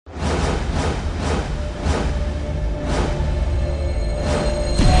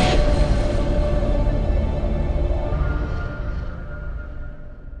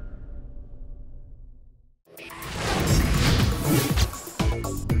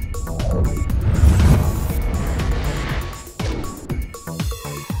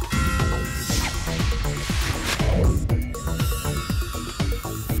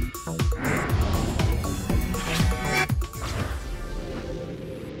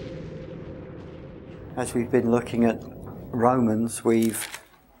As we've been looking at Romans, we've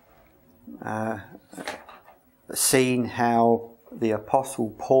seen how the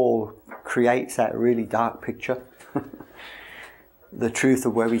Apostle Paul creates that really dark picture. The truth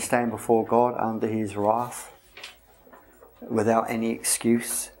of where we stand before God under his wrath, without any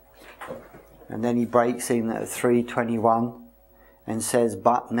excuse. And then he breaks in at 3:21 and says,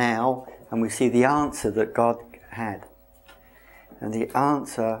 "But now," and we see the answer that God had. And the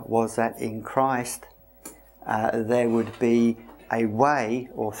answer was that in Christ there would be a way,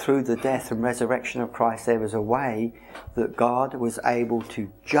 or through the death and resurrection of Christ, there was a way that God was able to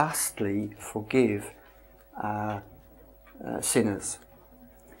justly forgive sinners.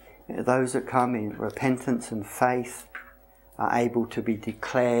 Those that come in repentance and faith are able to be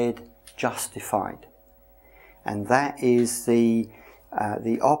declared justified. And that is the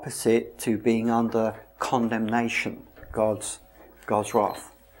opposite to being under condemnation, God's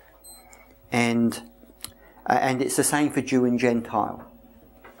wrath. And it's the same for Jew and Gentile.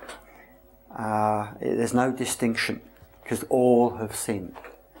 There's no distinction, because all have sinned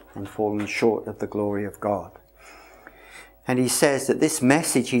and fallen short of the glory of God. And he says that this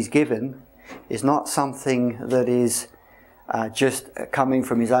message he's given is not something that is just coming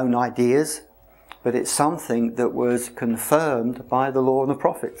from his own ideas, but it's something that was confirmed by the law and the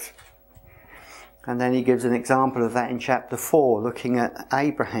prophets. And then he gives an example of that in chapter 4, looking at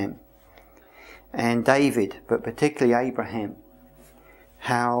Abraham and David, but particularly Abraham,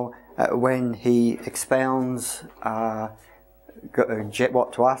 how when he expounds what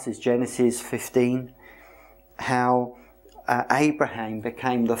to us is Genesis 15, how Abraham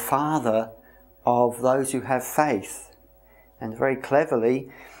became the father of those who have faith. And very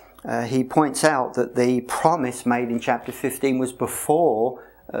cleverly he points out that the promise made in chapter 15 was before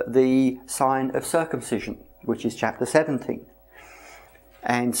the sign of circumcision, which is chapter 17.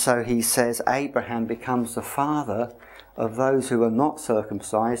 And so he says Abraham becomes the father of those who are not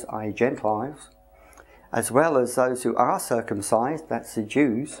circumcised, i.e. Gentiles, as well as those who are circumcised, that's the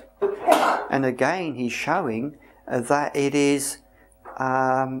Jews. And again he's showing that it is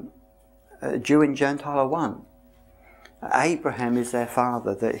Jew and Gentile are one. Abraham is their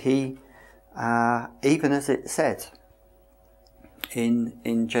father, that he, even as it said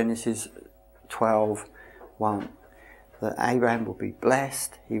in Genesis 12:1, that Abraham will be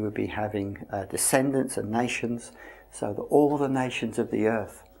blessed, he will be having descendants and nations, so that all the nations of the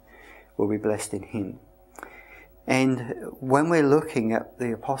earth will be blessed in him. And when we're looking at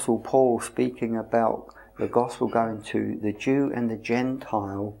the Apostle Paul speaking about the gospel going to the Jew and the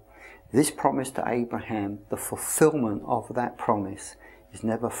Gentile, this promise to Abraham, the fulfillment of that promise, is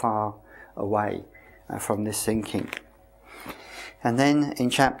never far away from this thinking. And then in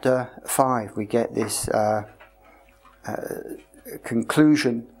chapter 5 we get this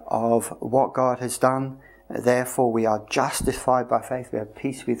conclusion of what God has done. Therefore we are justified by faith, we have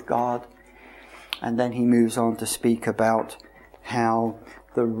peace with God. And then he moves on to speak about how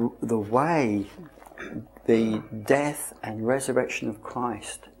the way the death and resurrection of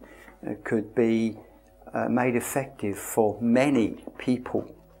Christ could be made effective for many people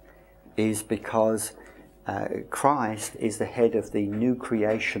is because Christ is the head of the new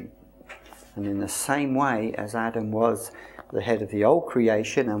creation. And in the same way as Adam was the head of the old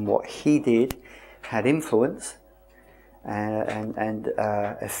creation, and what he did had influence and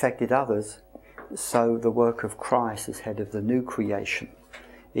affected others, so the work of Christ is head of the new creation.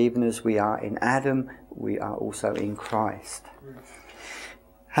 Even as we are in Adam, we are also in Christ.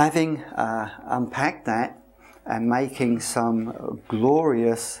 Having unpacked that and making some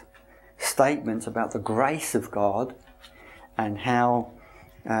glorious statements about the grace of God and how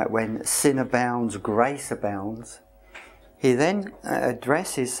when sin abounds, grace abounds, he then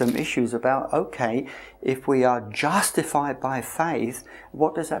addresses some issues about, okay, if we are justified by faith,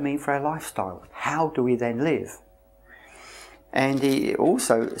 what does that mean for our lifestyle? How do we then live? And he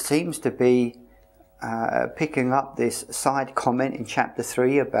also seems to be picking up this side comment in chapter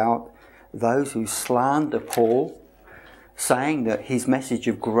 3 about those who slander Paul, saying that his message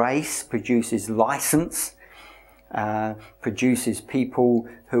of grace produces license, produces people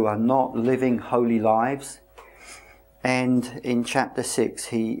who are not living holy lives. And in chapter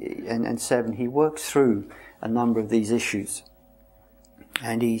 6 and 7 he works through a number of these issues.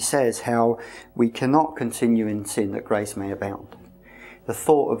 And he says how we cannot continue in sin that grace may abound. The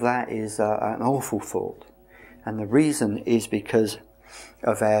thought of that is an awful thought. And the reason is because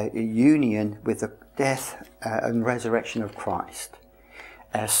of our union with the death and resurrection of Christ.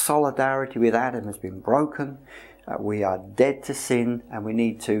 Our solidarity with Adam has been broken. We are dead to sin, and we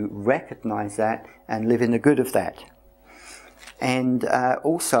need to recognize that and live in the good of that. And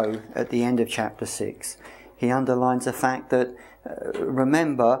also at the end of chapter 6, he underlines the fact that,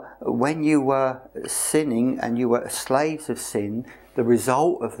 remember, when you were sinning and you were slaves of sin, the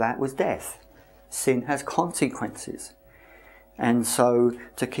result of that was death. Sin has consequences. And so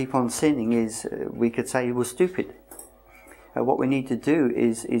to keep on sinning is, we could say, was stupid. What we need to do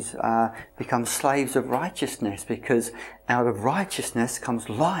is become slaves of righteousness, because out of righteousness comes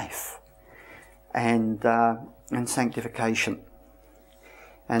life and sanctification.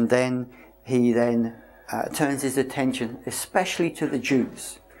 And then he turns his attention especially to the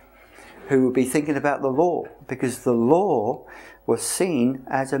Jews, who would be thinking about the law, because the law was seen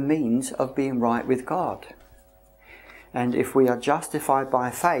as a means of being right with God. And if we are justified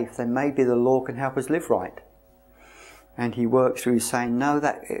by faith, then maybe the law can help us live right. And he works through saying, no,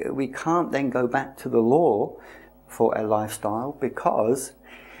 that we can't then go back to the law for a lifestyle, because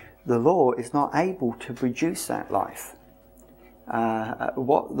the law is not able to produce that life.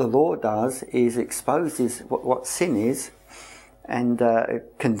 What the law does is exposes what sin is and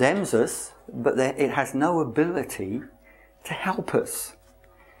condemns us, but it has no ability to help us.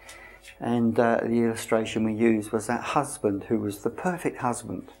 And the illustration we used was that husband who was the perfect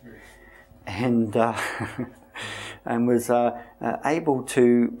husband, and and was able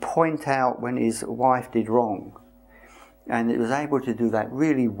to point out when his wife did wrong, and it was able to do that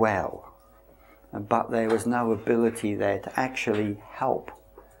really well, but there was no ability there to actually help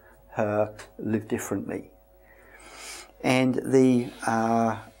her live differently. And the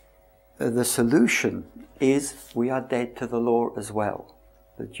solution is we are dead to the law as well.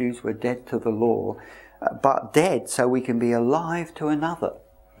 The Jews were dead to the law, but dead so we can be alive to another.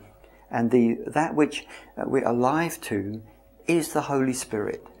 And that which we're alive to is the Holy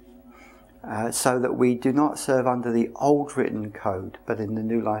Spirit, so that we do not serve under the old written code, but in the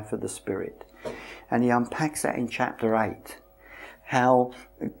new life of the Spirit. And he unpacks that in chapter 8, how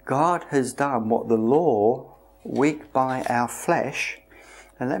God has done what the law, weak by our flesh.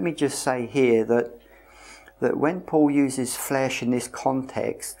 And let me just say here that when Paul uses flesh in this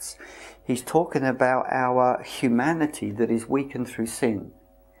context, he's talking about our humanity that is weakened through sin,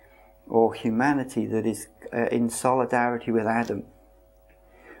 or humanity that is in solidarity with Adam,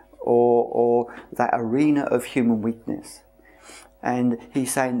 or that arena of human weakness. And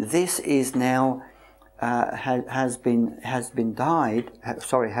he's saying this is now has died,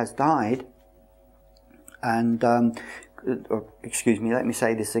 and excuse me, let me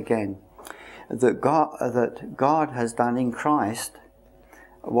say this again. That God has done in Christ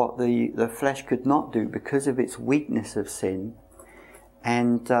what the flesh could not do because of its weakness of sin,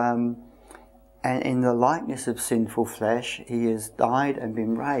 and in the likeness of sinful flesh, he has died and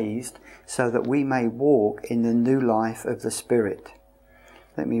been raised so that we may walk in the new life of the Spirit.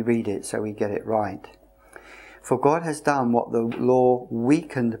 Let me read it so we get it right. For God has done what the law,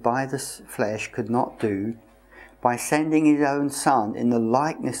 weakened by the flesh, could not do, by sending his own Son in the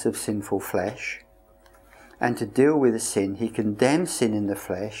likeness of sinful flesh. And to deal with the sin, he condemned sin in the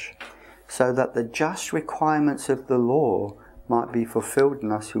flesh, so that the just requirements of the law might be fulfilled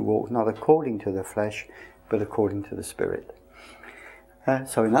in us who walk not according to the flesh, but according to the Spirit.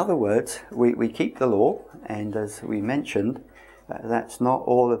 So in other words, we keep the law, and as we mentioned, that's not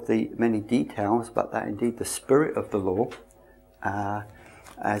all of the many details, but that indeed the spirit of the law,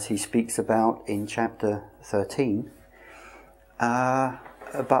 as he speaks about in chapter 13.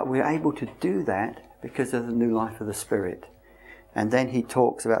 But we're able to do that because of the new life of the Spirit. And then he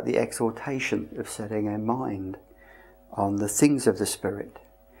talks about the exhortation of setting our mind on the things of the Spirit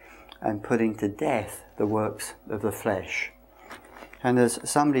and putting to death the works of the flesh. And as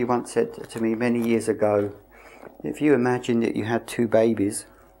somebody once said to me many years ago, if you imagine that you had two babies,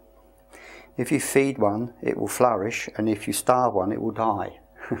 if you feed one, it will flourish, and if you starve one, it will die.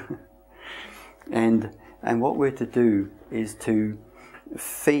 and what we're to do is to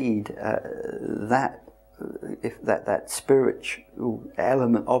feed that spiritual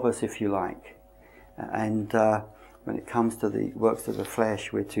element of us, if you like. And when it comes to the works of the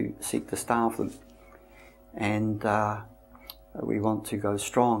flesh, we're to seek to starve them. And we want to go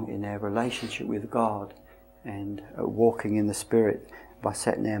strong in our relationship with God and walking in the Spirit by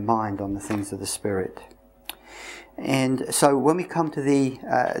setting our mind on the things of the Spirit. And so when we come to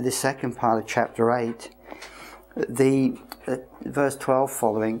the second part of chapter 8, the verse 12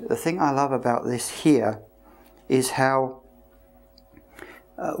 following, the thing I love about this here is how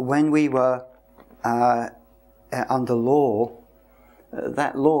when we were under law,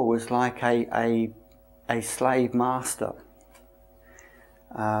 that law was like a slave master.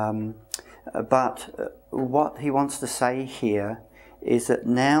 But what he wants to say here is that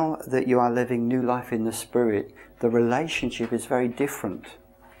now that you are living new life in the Spirit, the relationship is very different.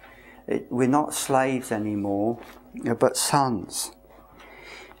 We're not slaves anymore, but sons.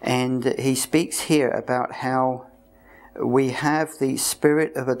 And he speaks here about how we have the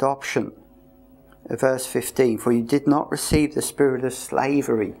spirit of adoption. Verse 15, for you did not receive the spirit of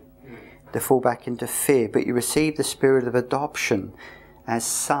slavery to fall back into fear, but you received the spirit of adoption as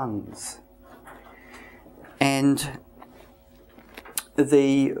sons. And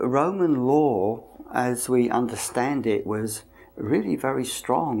the Roman law, as we understand it, was really very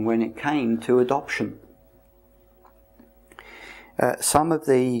strong when it came to adoption. Some of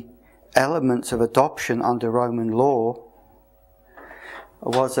the elements of adoption under Roman law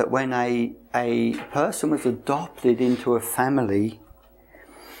was that when a person was adopted into a family,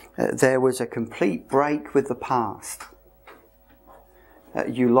 there was a complete break with the past.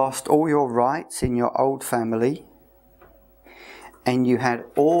 You lost all your rights in your old family, and you had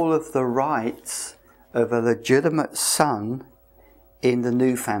all of the rights of a legitimate son in the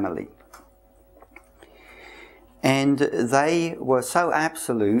new family. And they were so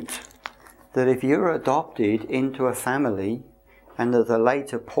absolute that if you were adopted into a family, and at a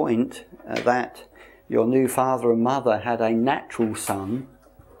later point that your new father and mother had a natural son,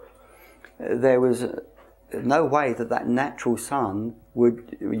 there was no way that that natural son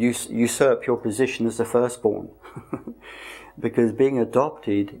would usurp your position as the firstborn. Because being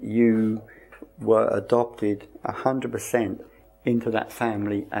adopted, you were adopted 100% into that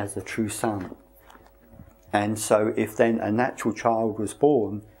family as a true son. And so if then a natural child was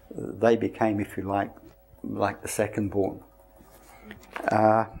born, they became, if you like the second-born.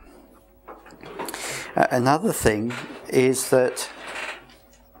 Another thing is that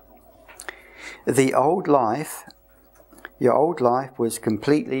the old life, your old life was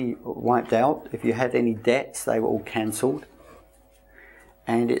completely wiped out. If you had any debts, they were all cancelled.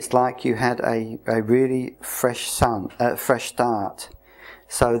 And it's like you had a really fresh start.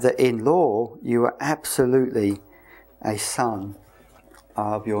 So that in law, you were absolutely a son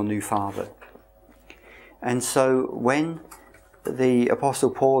of your new father. And so when the Apostle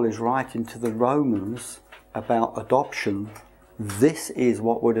Paul is writing to the Romans about adoption, this is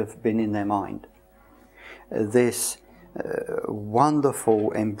what would have been in their mind. This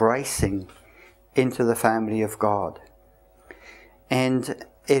wonderful embracing into the family of God. And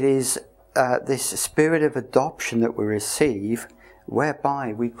it is this spirit of adoption that we receive,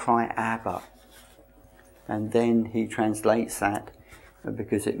 whereby we cry, Abba. And then he translates that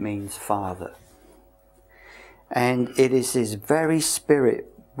because it means Father. And it is this very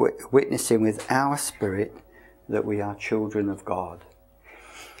spirit witnessing with our spirit that we are children of God.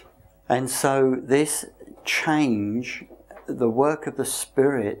 And so this change, the work of the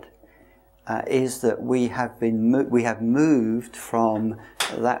Spirit, is that we have moved from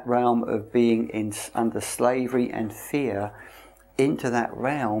that realm of being under slavery and fear into that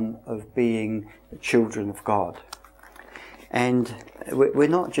realm of being children of God. And we're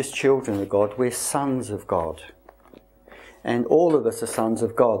not just children of God, we're sons of God. And all of us are sons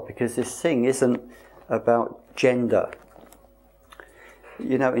of God, because this thing isn't about gender.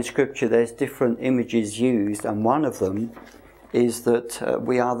 You know, in Scripture there's different images used, and one of them is that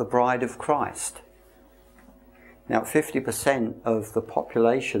we are the bride of Christ. Now 50% of the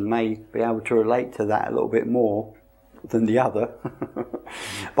population may be able to relate to that a little bit more than the other,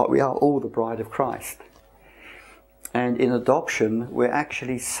 but we are all the bride of Christ. And in adoption we're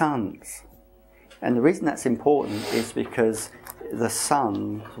actually sons. And the reason that's important is because the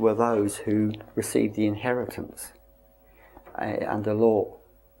sons were those who received the inheritance under law.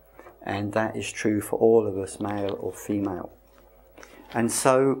 And that is true for all of us, male or female. And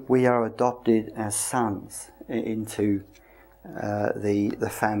so we are adopted as sons into the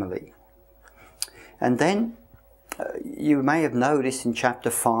family. And then you may have noticed in chapter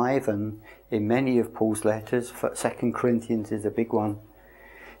 5 and in many of Paul's letters, 2 Corinthians is a big one,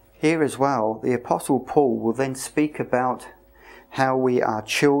 here as well, the Apostle Paul will then speak about how we are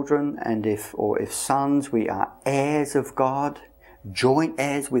children, and if sons, we are heirs of God, joint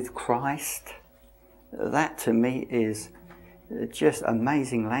heirs with Christ. That to me is just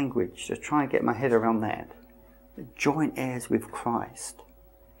amazing language, to try and get my head around that. Joint heirs with Christ.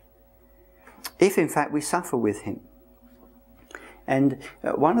 If in fact we suffer with him. And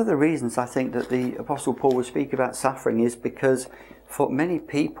one of the reasons I think that the Apostle Paul will speak about suffering is because for many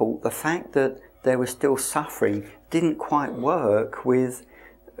people, the fact that there was still suffering didn't quite work with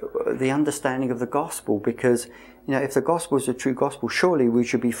the understanding of the gospel, because, you know, if the gospel is a true gospel, surely we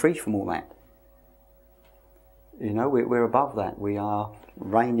should be free from all that. You know, we're above that. We are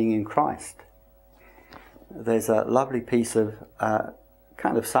reigning in Christ. There's a lovely piece of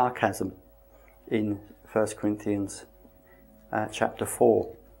kind of sarcasm in 1 Corinthians chapter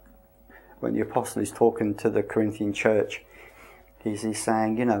 4. When the apostle is talking to the Corinthian church, he's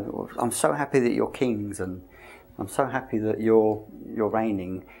saying, you know, I'm so happy that you're kings, and I'm so happy that you're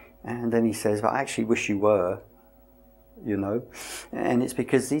reigning. And then he says, but I actually wish you were, you know. And it's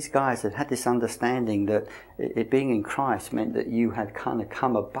because these guys had this understanding that it being in Christ meant that you had kind of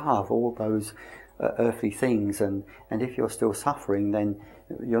come above all those earthly things. And if you're still suffering, then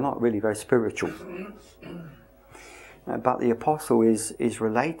you're not really very spiritual. But the apostle is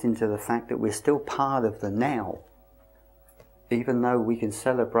relating to the fact that we're still part of the now, even though we can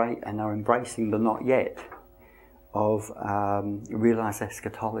celebrate and are embracing the not yet of realized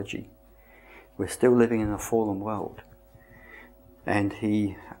eschatology. We're still living in a fallen world. And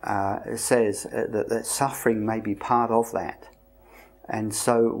he says that suffering may be part of that. And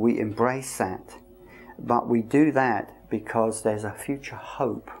so we embrace that. But we do that because there's a future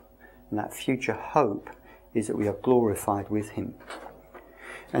hope. And that future hope is that we are glorified with him.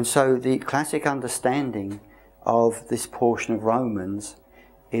 And so the classic understanding of this portion of Romans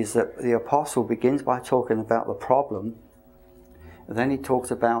is that the apostle begins by talking about the problem, and then he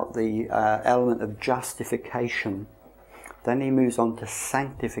talks about the element of justification, then he moves on to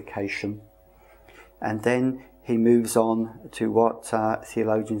sanctification, and then he moves on to what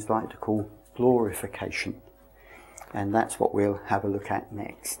theologians like to call glorification. And that's what we'll have a look at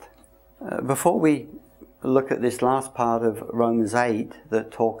next. Before we look at this last part of Romans 8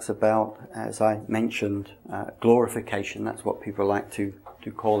 that talks about, as I mentioned, glorification, that's what people like to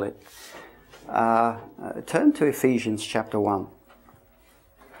call it. Turn to Ephesians chapter 1.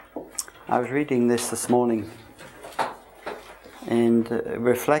 I was reading this morning and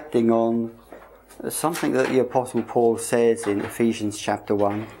reflecting on something that the Apostle Paul says in Ephesians chapter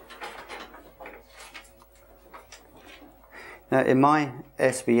 1. Now, in my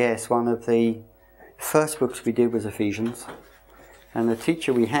SBS, one of the first books we did was Ephesians, and the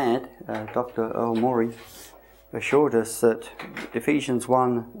teacher we had, Dr. Earl Morey, assured us that Ephesians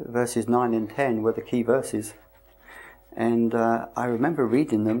 1 verses 9 and 10 were the key verses. And I remember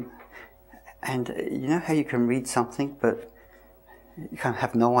reading them, and you know how you can read something but you kind of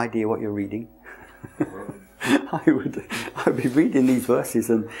have no idea what you're reading? I would be reading these verses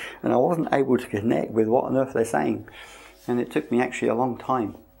and I wasn't able to connect with what on earth they're saying, and it took me actually a long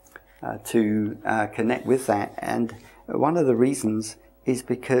time to connect with that. And one of the reasons is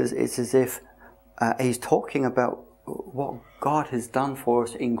because it's as if he's talking about what God has done for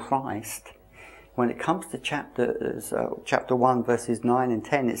us in Christ. When it comes to chapter 1 verses 9 and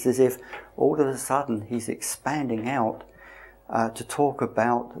 10, it's as if all of a sudden he's expanding out to talk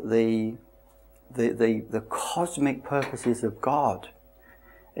about the cosmic purposes of God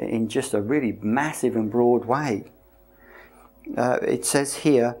in just a really massive and broad way. It says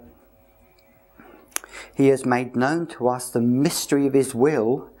here, he has made known to us the mystery of his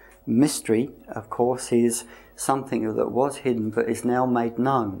will. Mystery, of course, is something that was hidden but is now made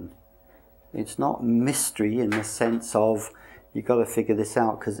known. It's not mystery in the sense of you've got to figure this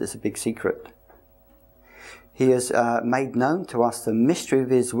out because it's a big secret. He has made known to us the mystery of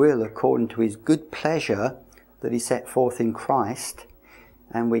his will according to his good pleasure that he set forth in Christ.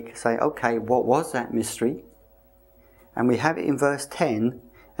 And we can say, okay, what was that mystery? And we have it in verse 10,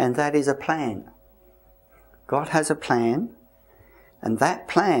 and that is a plan. God has a plan, and that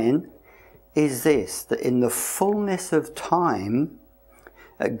plan is this, that in the fullness of time,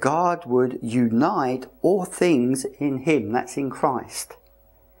 God would unite all things in him, that's in Christ.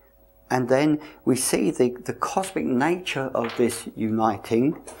 And then we see the cosmic nature of this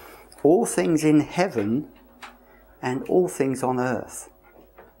uniting, all things in heaven and all things on earth.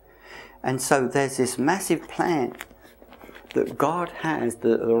 And so there's this massive plan that God has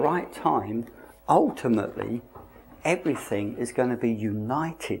that at the right time, ultimately, everything is going to be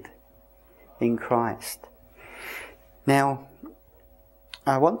united in Christ. Now,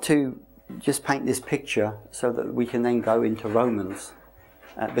 I want to just paint this picture so that we can then go into Romans,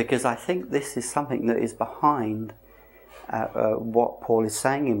 because I think this is something that is behind what Paul is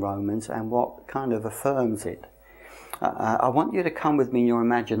saying in Romans and what kind of affirms it. I want you to come with me in your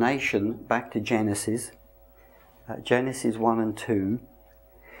imagination back to Genesis, Genesis 1 and 2.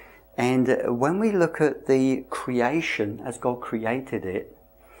 And when we look at the creation as God created it,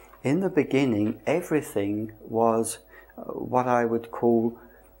 in the beginning everything was what I would call,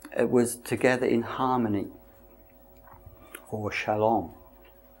 it was together in harmony, or shalom.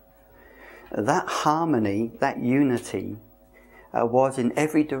 That harmony, that unity, was in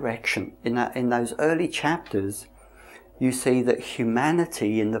every direction. In those early chapters, you see that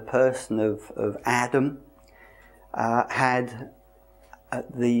humanity in the person of Adam had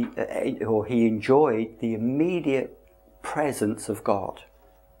he enjoyed the immediate presence of God.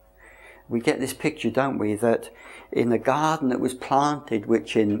 We get this picture, don't we, that in a garden that was planted,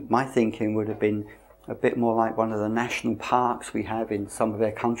 which in my thinking would have been a bit more like one of the national parks we have in some of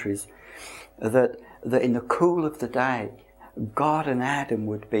their countries, that in the cool of the day, God and Adam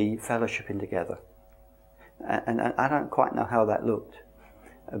would be fellowshipping together. And I don't quite know how that looked,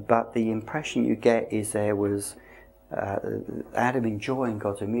 but the impression you get is there was Adam enjoying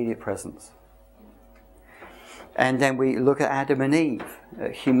God's immediate presence. And then we look at Adam and Eve.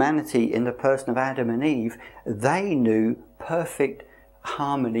 Humanity in the person of Adam and Eve, they knew perfect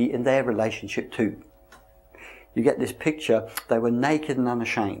harmony in their relationship too. You get this picture, they were naked and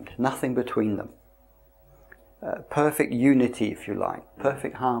unashamed, nothing between them. Perfect unity, if you like,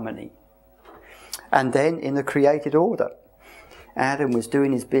 perfect harmony. And then in the created order, Adam was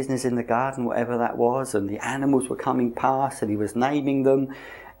doing his business in the garden, whatever that was, and the animals were coming past and he was naming them.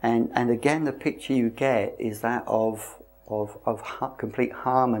 And again, the picture you get is that of complete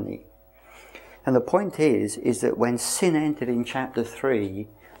harmony. And the point is that when sin entered in chapter 3,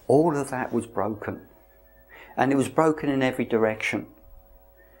 all of that was broken. And it was broken in every direction.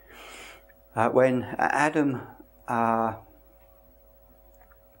 When Adam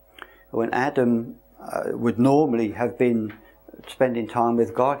would normally have been spending time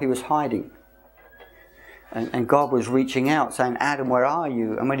with God, he was hiding. And God was reaching out, saying, "Adam, where are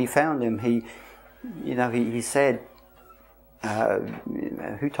you?" And when he found him, he said,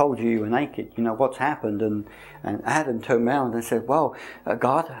 "Who told you you were naked? You know, what's happened?" And Adam turned around and said, "Well,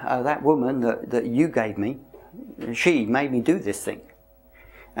 God, that woman that you gave me, she made me do this thing."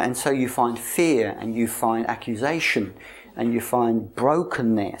 And so you find fear, and you find accusation, and you find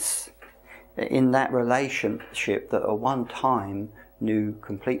brokenness in that relationship that at one time knew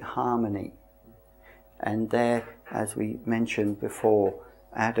complete harmony. And there, as we mentioned before,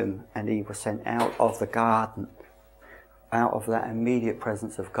 Adam and Eve were sent out of the garden, out of that immediate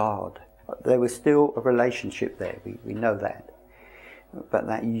presence of God. There was still a relationship there, we know that. But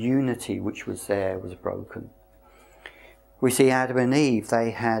that unity which was there was broken. We see Adam and Eve,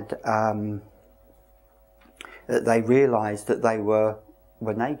 they realised that they were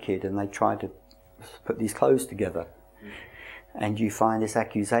naked, and they tried to put these clothes together. And you find this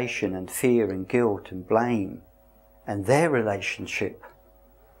accusation and fear and guilt and blame. And their relationship,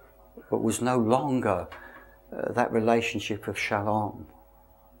 but was no longer that relationship of shalom,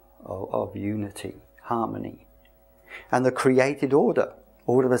 of unity, harmony. And the created order,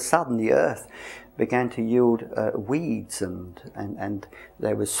 all of a sudden the earth began to yield weeds, and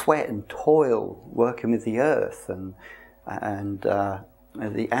there was sweat and toil working with the earth, and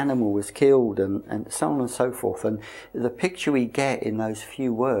the animal was killed, and so on and so forth. And the picture we get in those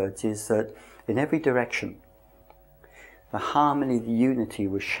few words is that in every direction, the harmony, the unity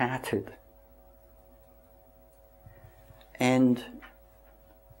was shattered. And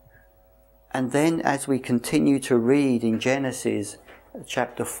then as we continue to read in Genesis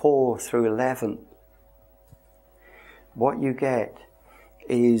chapter 4 through 11, what you get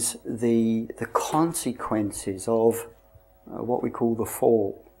is the consequences of what we call the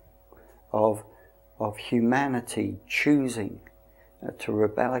fall, of humanity choosing to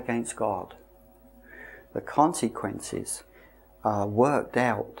rebel against God. The consequences are worked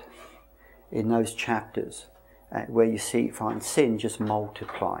out in those chapters where you find sin just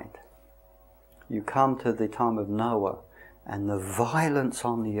multiplied. You come to the time of Noah, and the violence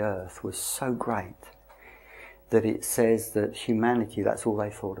on the earth was so great that it says that humanity, that's all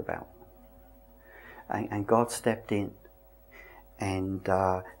they thought about. And God stepped in and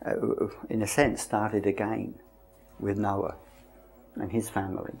in a sense started again with Noah and his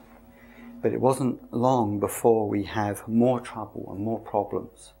family. But it wasn't long before we have more trouble and more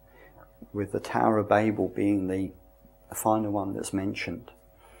problems, with the Tower of Babel being the final one that's mentioned.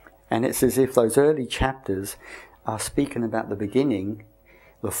 And it's as if those early chapters are speaking about the beginning,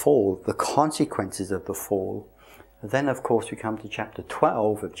 the fall, the consequences of the fall. Then of course we come to chapter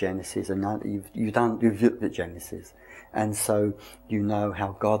 12 of Genesis, and now you've looked at Genesis, and so you know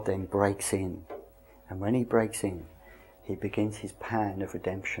how God then breaks in. And when he breaks in, he begins his plan of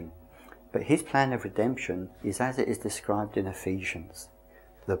redemption. But his plan of redemption is as it is described in Ephesians.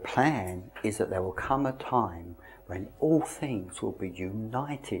 The plan is that there will come a time when all things will be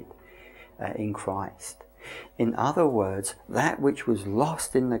united in Christ. In other words, that which was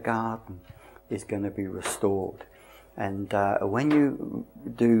lost in the garden is going to be restored. And when you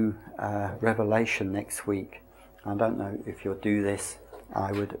do Revelation next week, I don't know if you'll do this,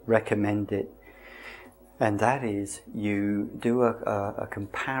 I would recommend it. And that is, you do a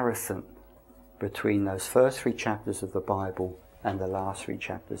comparison between those first 3 chapters of the Bible and the last 3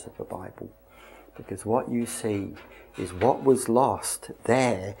 chapters of the Bible. Because what you see is what was lost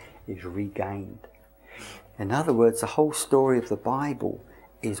there is regained. In other words, the whole story of the Bible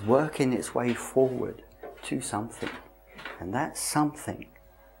is working its way forward to something. And that something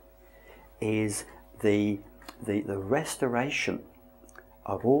is the restoration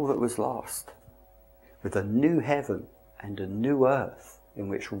of all that was lost, with a new heaven and a new earth in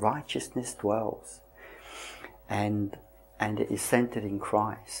which righteousness dwells. And it is centered in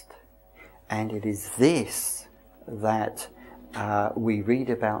Christ. And it is this that we read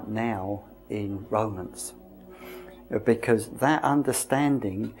about now in Romans. Because that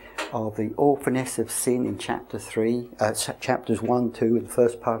understanding of the awfulness of sin in chapters 1, 2, and the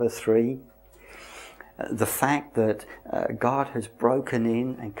first part of 3, the fact that God has broken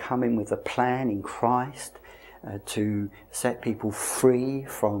in and come in with a plan in Christ to set people free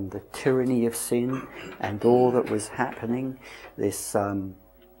from the tyranny of sin and all that was happening, this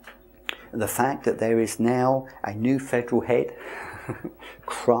the fact that there is now a new federal head,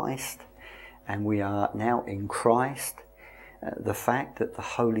 Christ, and we are now in Christ, the fact that the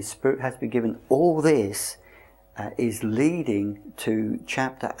Holy Spirit has been given, all this is leading to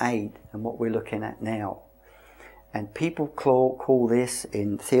chapter 8 and what we're looking at now. And people call this,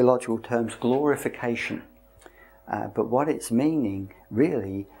 in theological terms, glorification. But what it's meaning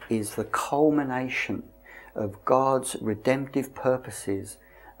really is the culmination of God's redemptive purposes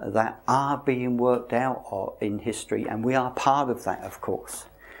that are being worked out in history, and we are part of that, of course,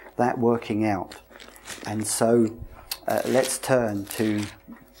 that working out. And so let's turn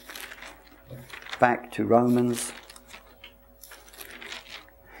back to Romans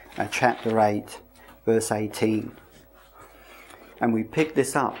chapter 8, verse 18. And we pick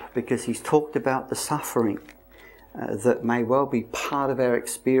this up because he's talked about the suffering that may well be part of our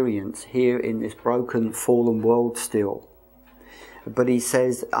experience here in this broken, fallen world still. But he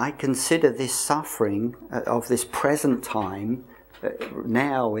says, I consider this suffering of this present time,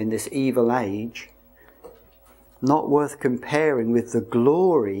 now in this evil age, not worth comparing with the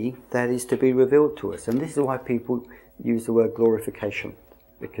glory that is to be revealed to us. And this is why people use the word glorification,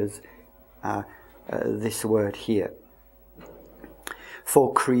 because this word here.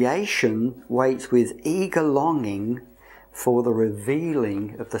 For creation waits with eager longing for the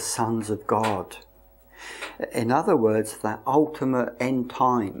revealing of the sons of God. In other words, that ultimate end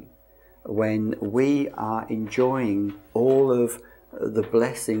time when we are enjoying all of the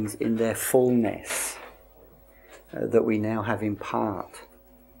blessings in their fullness that we now have in part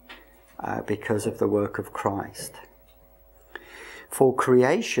because of the work of Christ. For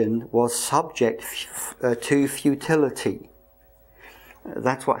creation was subject to futility.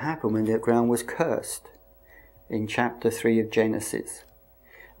 That's what happened when the ground was cursed in chapter 3 of Genesis.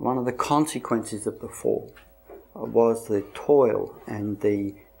 One of the consequences of the fall was the toil and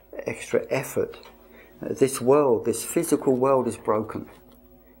the extra effort. This world, this physical world, is broken.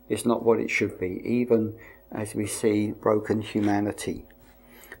 It's not what it should be, even as we see broken humanity.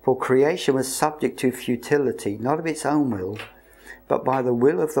 For creation was subject to futility, not of its own will, but by the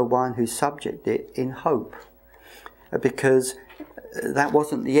will of the one who subjected it in hope. Because that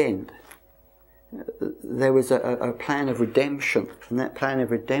wasn't the end. There was a plan of redemption, and that plan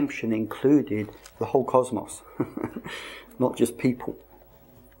of redemption included the whole cosmos, not just people.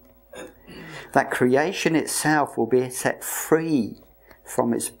 That creation itself will be set free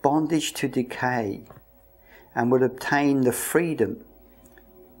from its bondage to decay and will obtain the freedom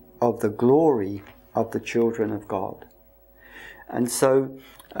of the glory of the children of God. And so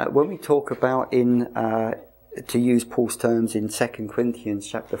when we talk about to use Paul's terms in 2 Corinthians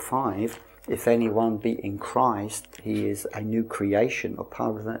chapter 5, if anyone be in Christ, he is a new creation, or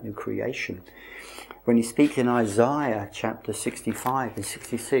part of that new creation. When he speaks in Isaiah chapter 65 and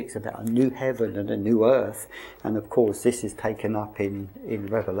 66 about a new heaven and a new earth, and of course this is taken up in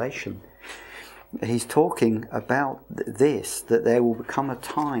Revelation, he's talking about this, that there will become a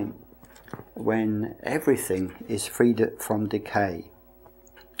time when everything is freed from decay.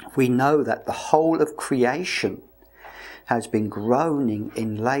 We know that the whole of creation has been groaning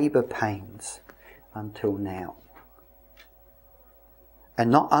in labour pains until now.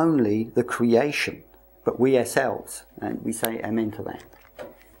 And not only the creation, but we ourselves, and we say amen to that.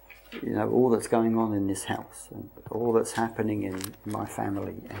 You know, all that's going on in this house, and all that's happening in my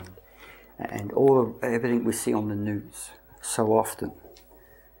family, and everything we see on the news so often.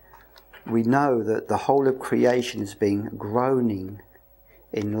 We know that the whole of creation has been groaning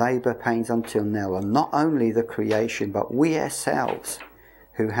in labour pains until now, and not only the creation, but we ourselves,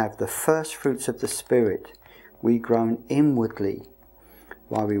 who have the first fruits of the Spirit, we groan inwardly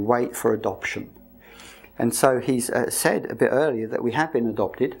while we wait for adoption. And so he's said a bit earlier that we have been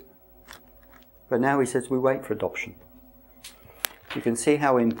adopted, but now he says we wait for adoption. You can see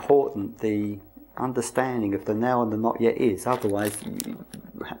how important the understanding of the now and the not yet is. Otherwise,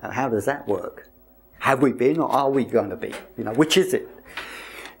 how does that work? Have we been, or are we going to be? Which is it?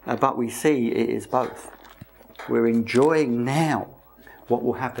 But we see it is both. We're enjoying now what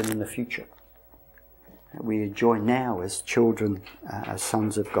will happen in the future. We enjoy now as children, as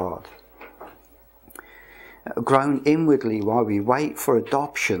sons of God. Grown inwardly while we wait for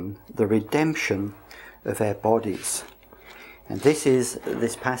adoption, the redemption of our bodies. And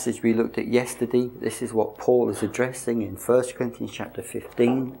this passage we looked at yesterday. This is what Paul is addressing in 1 Corinthians chapter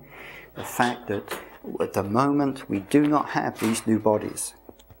 15. The fact that at the moment we do not have these new bodies.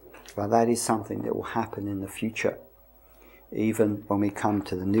 But that is something that will happen in the future, even when we come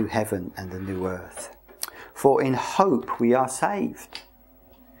to the new heaven and the new earth. For in hope we are saved.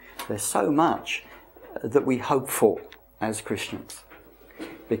 There's so much that we hope for as Christians,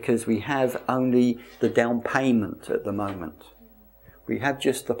 because we have only the down payment at the moment. We have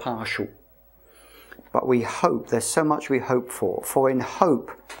just the partial. But we hope, there's so much we hope for. For in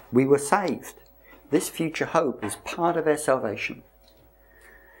hope we were saved. This future hope is part of our salvation.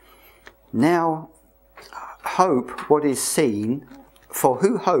 Now, hope what is seen, for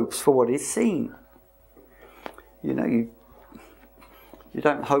who hopes for what is seen? You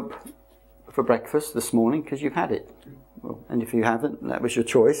don't hope for breakfast this morning because you've had it. Well, and if you haven't, that was your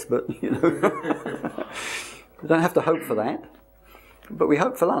choice, but you don't have to hope for that. But we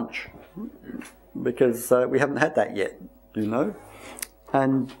hope for lunch because we haven't had that yet,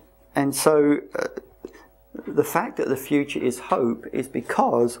 And so the fact that the future is hope is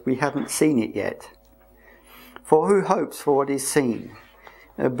because we haven't seen it yet. For who hopes for what is seen?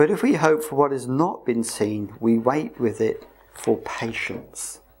 But if we hope for what has not been seen, we wait with it for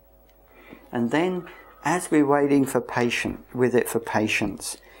patience. And then, as we're waiting for patience,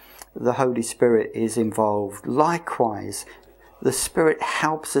 the Holy Spirit is involved. Likewise, the Spirit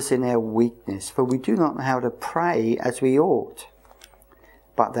helps us in our weakness, for we do not know how to pray as we ought.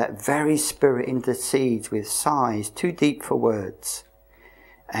 But that very Spirit intercedes with sighs too deep for words.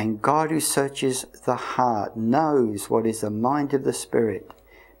 And God who searches the heart knows what is the mind of the Spirit,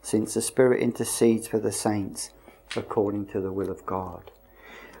 since the Spirit intercedes for the saints according to the will of God.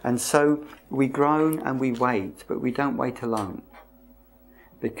 And so we groan and we wait, but we don't wait alone,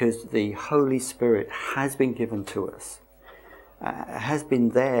 because the Holy Spirit has been given to us, has been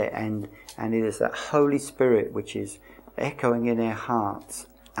there, and it is that Holy Spirit which is echoing in our hearts,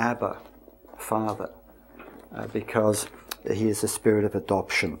 Abba, Father, because he is the Spirit of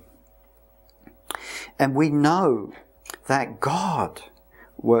adoption. And we know that God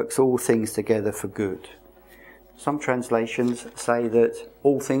works all things together for good. Some translations say that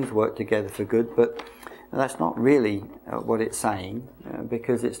all things work together for good, but that's not really what it's saying,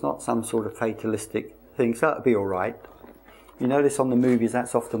 because it's not some sort of fatalistic thing, so that'll be all right. You notice on the movies,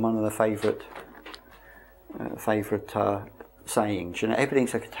 that's often one of the favourite sayings.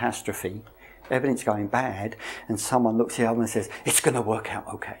 Everything's a catastrophe, everything's going bad, and someone looks at the other and says, it's going to work out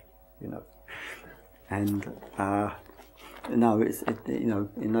okay, And no,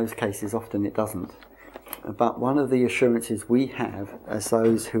 in those cases often it doesn't. But one of the assurances we have as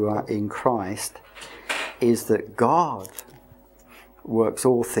those who are in Christ is that God works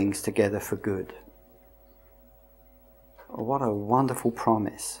all things together for good. What a wonderful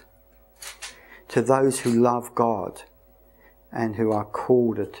promise to those who love God and who are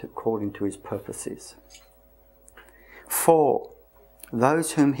called according to his purposes. For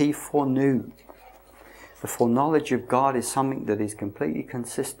those whom he foreknew. The foreknowledge of God is something that is completely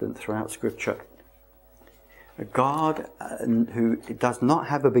consistent throughout Scripture. A God who does not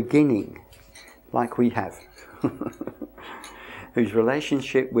have a beginning like we have, whose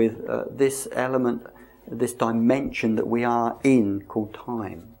relationship with this element, this dimension that we are in called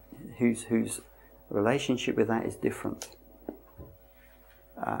time, whose relationship with that is different.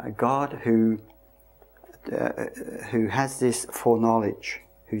 A God who has this foreknowledge,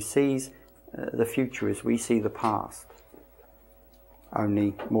 who sees the future as we see the past,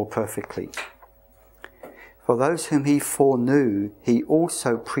 only more perfectly. For those whom he foreknew, he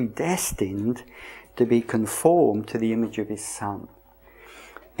also predestined to be conformed to the image of his Son.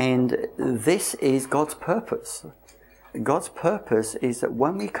 And this is God's purpose. God's purpose is that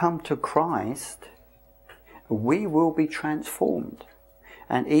when we come to Christ, we will be transformed.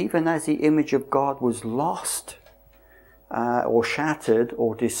 And even as the image of God was lost, or shattered,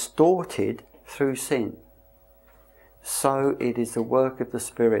 or distorted through sin, so it is the work of the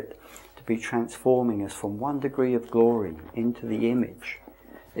Spirit to be transforming us from one degree of glory into the image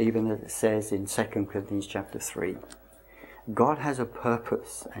even as it says in 2 Corinthians chapter 3. God has a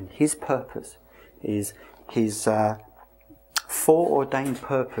purpose, and his purpose is his foreordained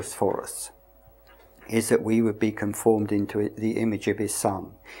purpose for us, is that we would be conformed into the image of his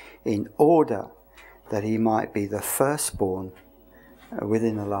Son, in order that he might be the firstborn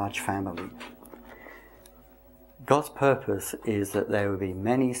within a large family. God's purpose is that there will be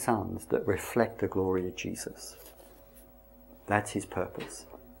many sons that reflect the glory of Jesus. That's his purpose.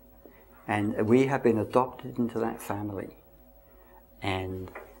 And we have been adopted into that family.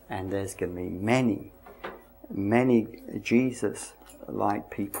 And there's going to be many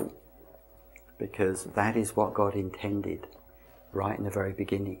Jesus-like people, because that is what God intended right in the very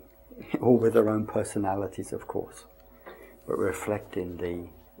beginning. All with their own personalities, of course, but reflecting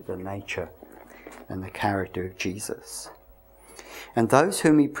the nature and the character of Jesus. And those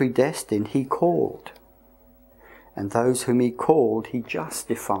whom he predestined, he called. And those whom he called, he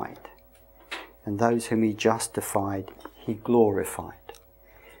justified. And those whom he justified, he glorified.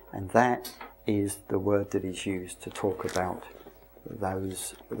 And that is the word that is used to talk about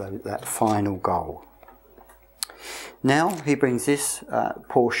that final goal. Now he brings this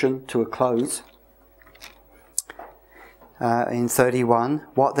portion to a close. In 31,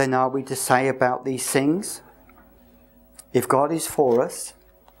 what then are we to say about these things? If God is for us,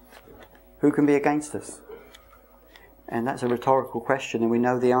 who can be against us? And that's a rhetorical question, and we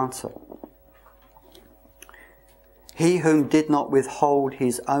know the answer. He whom did not withhold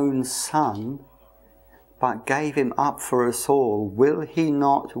his own Son, but gave him up for us all, will he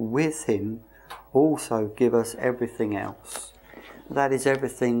not with him also give us everything else? That is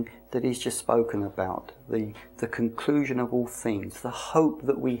everything that he's just spoken about, the conclusion of all things, the hope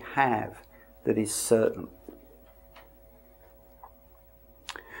that we have that is certain.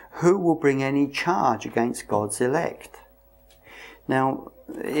 Who will bring any charge against God's elect? Now,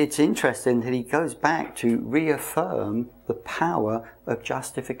 it's interesting that he goes back to reaffirm the power of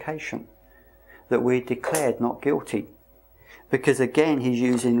justification, that we're declared not guilty. Because again, he's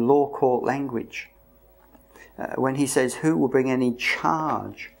using law court language. When he says, who will bring any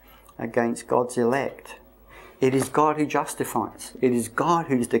charge against God's elect? It is God who justifies. It is God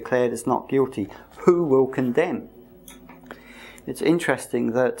who's declared us not guilty. Who will condemn? It's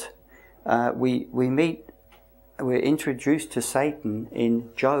interesting that we're introduced to Satan in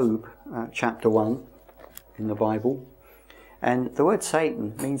Job chapter 1 in the Bible. And the word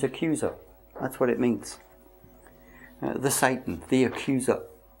Satan means accuser. That's what it means. The Satan, the accuser.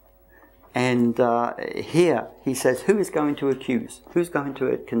 And here he says, who is going to accuse? Who's going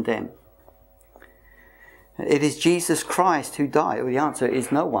to condemn? It is Jesus Christ who died. Well, the answer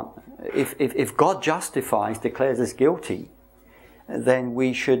is no one. If God justifies, declares us guilty, then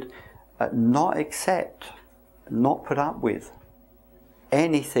we should not accept, not put up with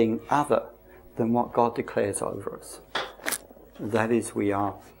anything other than what God declares over us. That is, we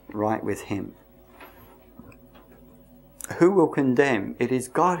are right with him. Who will condemn? It is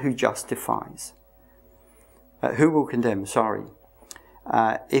God who justifies. Who will condemn? Sorry.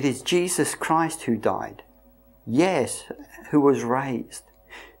 It is Jesus Christ who died. Yes, who was raised.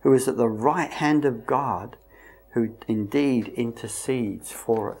 Who is at the right hand of God, who indeed intercedes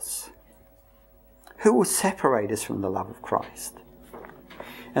for us. Who will separate us from the love of Christ?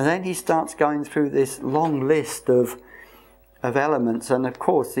 And then he starts going through this long list of elements, and of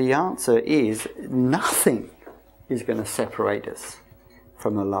course the answer is nothing is going to separate us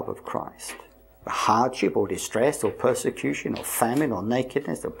from the love of Christ. Hardship or distress or persecution or famine or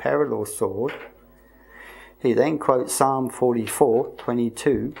nakedness or peril or sword. He then quotes Psalm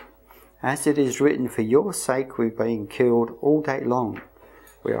 44:22, as it is written, for your sake we're being killed all day long.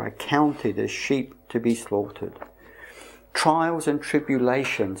 We are counted as sheep to be slaughtered. Trials and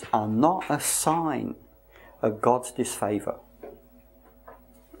tribulations are not a sign of God's disfavour.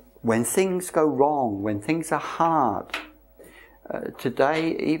 When things go wrong, when things are hard,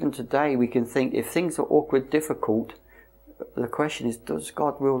 even today we can think, if things are awkward, difficult, the question is, does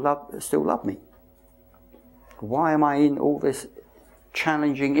God still love me? Why am I in all this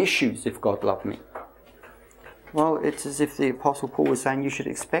challenging issues if God loved me? Well, it's as if the Apostle Paul was saying you should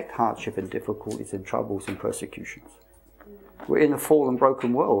expect hardship and difficulties and troubles and persecutions. We're in a fallen,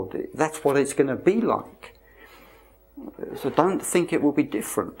 broken world. That's what it's going to be like. So don't think it will be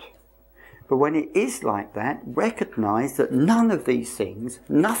different. But when it is like that, recognize that none of these things,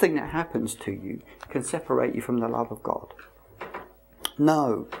 nothing that happens to you, can separate you from the love of God.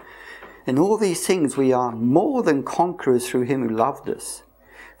 No. In all these things we are more than conquerors through him who loved us.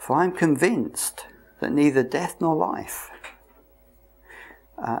 For I am convinced that neither death nor life,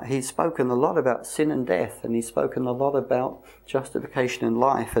 he's spoken a lot about sin and death, and he's spoken a lot about justification and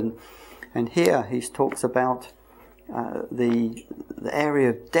life, and here he talks about the area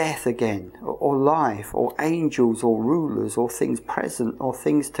of death again, or life, or angels, or rulers, or things present, or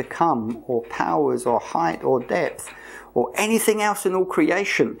things to come, or powers, or height, or depth, or anything else in all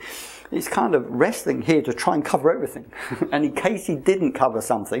creation. He's kind of wrestling here to try and cover everything. And in case he didn't cover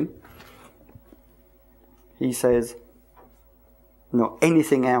something, he says, not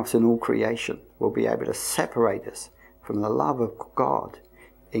anything else in all creation will be able to separate us from the love of God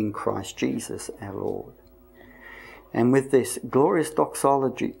in Christ Jesus our Lord. And with this glorious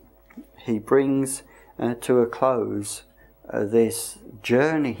doxology, he brings to a close this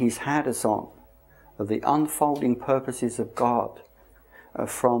journey he's had us on of the unfolding purposes of God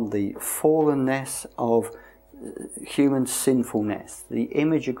from the fallenness of human sinfulness. The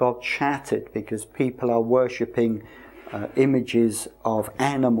image of God shattered because people are worshipping images of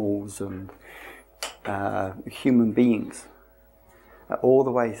animals and human beings, all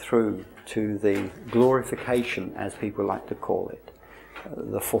the way through to the glorification, as people like to call it,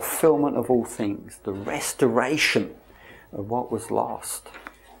 the fulfillment of all things, the restoration of what was lost,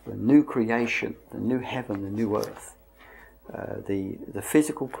 the new creation, the new heaven, the new earth, the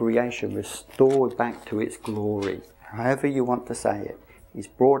physical creation restored back to its glory, however you want to say it. He's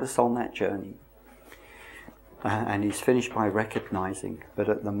brought us on that journey. And he's finished by recognizing that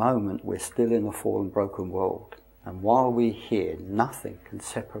at the moment we're still in a fallen, broken world. And while we're here, nothing can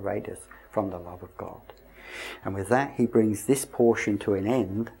separate us from the love of God. And with that, he brings this portion to an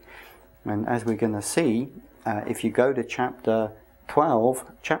end. And as we're going to see, if you go to chapter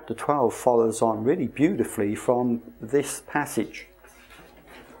 12 follows on really beautifully from this passage.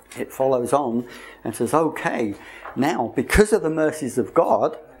 It follows on and says, okay, now because of the mercies of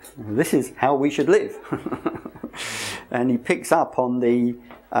God, this is how we should live. And he picks up on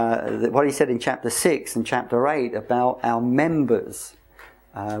what he said in chapter 6 and chapter 8 about our members.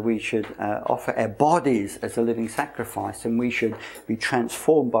 We should offer our bodies as a living sacrifice, and we should be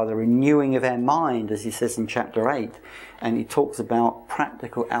transformed by the renewing of our mind, as he says in chapter 8. And he talks about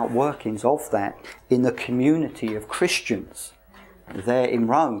practical outworkings of that in the community of Christians there in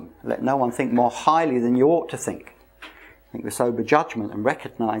Rome. Let no one think more highly than you ought to think. Think with sober judgment and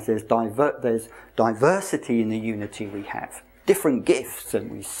recognise there's diversity in the unity we have. Different gifts,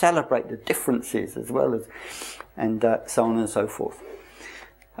 and we celebrate the differences as well as, and so on and so forth.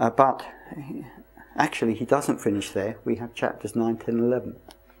 But actually he doesn't finish there. We have chapters 9, 10, 11.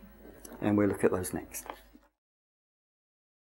 And we'll look at those next.